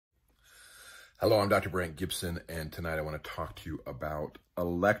Hello, I'm Dr. Brandt Gibson, and tonight I want to talk to you about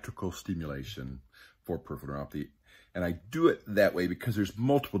electrical stimulation for peripheral neuropathy. And I do it that way because there's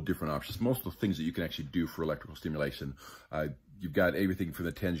multiple different options, multiple things that you can actually do for electrical stimulation. You've got everything from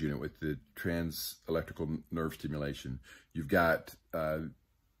the TENS unit with the trans-electrical nerve stimulation. You've got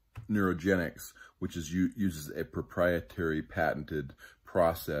neurogenics, which uses a proprietary patented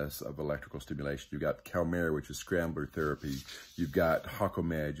process of electrical stimulation. You've got Calmare, which is scrambler therapy. You've got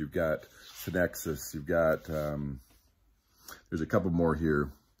Hocomed. You've got Synexus. You've got, there's a couple more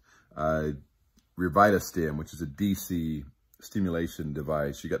here. Revitastim, which is a DC stimulation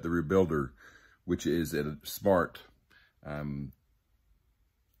device. You got the Rebuilder, which is a smart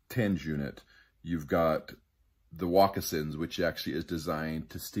TENS unit. You've got the Walkasins, which actually is designed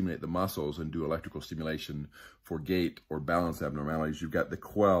to stimulate the muscles and do electrical stimulation for gait or balance abnormalities. You've got the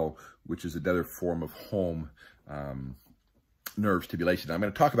Quell, which is another form of home nerve stimulation. I'm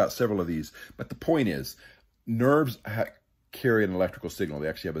going to talk about several of these, but the point is, nerves carry an electrical signal. They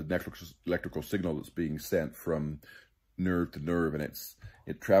actually have an electrical signal that's being sent from nerve to nerve, and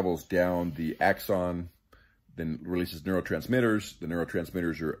it travels down the axon, then releases neurotransmitters. The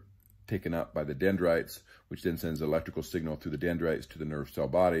neurotransmitters are taken up by the dendrites, which then sends an electrical signal through the dendrites to the nerve cell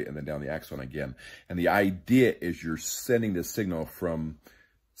body and then down the axon again. And the idea is you're sending this signal from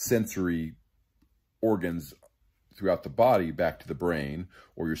sensory organs throughout the body back to the brain,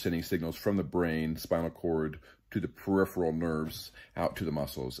 or you're sending signals from the brain, spinal cord, to the peripheral nerves, out to the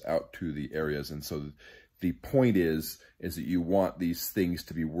muscles, out to the areas. And so the point is that you want these things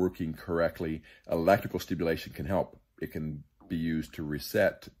to be working correctly. Electrical stimulation can help. It can be used to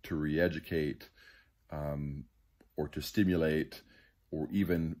reset, to re-educate, or to stimulate, or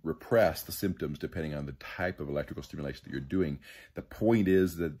even repress the symptoms depending on the type of electrical stimulation that you're doing. The point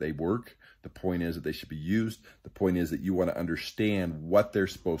is that they work. The point is that they should be used. The point is that you want to understand what they're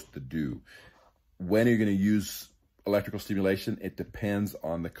supposed to do. When are you going to use electrical stimulation? It depends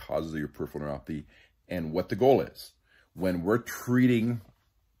on the causes of your peripheral neuropathy and what the goal is. When we're treating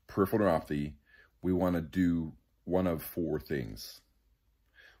peripheral neuropathy, we want to do one of four things.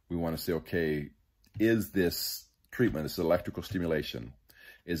 We want to say, okay, is this treatment, this electrical stimulation,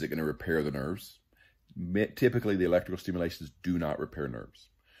 is it going to repair the nerves? Typically, the electrical stimulations do not repair nerves.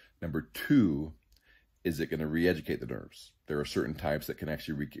 Number two, is it going to re-educate the nerves? There are certain types that can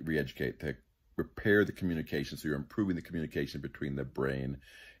actually re-educate, to repair the communication, so you're improving the communication between the brain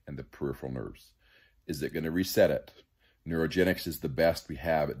and the peripheral nerves. Is it going to reset it? Neurogenics is the best we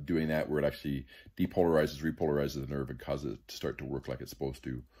have at doing that, where it actually depolarizes, repolarizes the nerve and causes it to start to work like it's supposed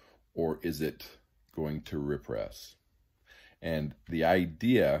to. Or is it going to repress? And the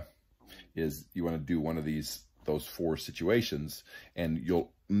idea is you want to do one of those four situations, and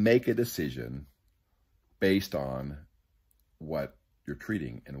you'll make a decision based on what you're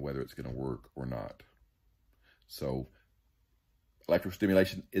treating and whether it's going to work or not. So electrical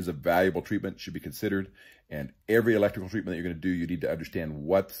stimulation is a valuable treatment, should be considered, and every electrical treatment that you're going to do, you need to understand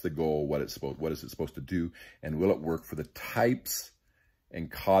what's the goal, what is it supposed to do, and will it work for the types and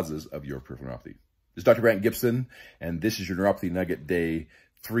causes of your peripheral neuropathy. This is Dr. Brandt Gibson, and this is your Neuropathy Nugget Day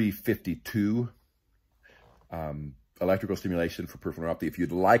 352, electrical stimulation for peripheral neuropathy. If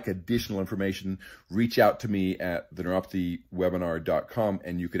you'd like additional information, reach out to me at theneuropathywebinar.com,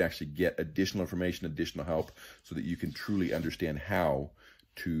 and you can actually get additional information, additional help, so that you can truly understand how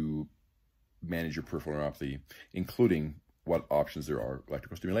to manage your peripheral neuropathy, including what options there are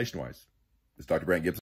electrical stimulation-wise. This is Dr. Brandt Gibson.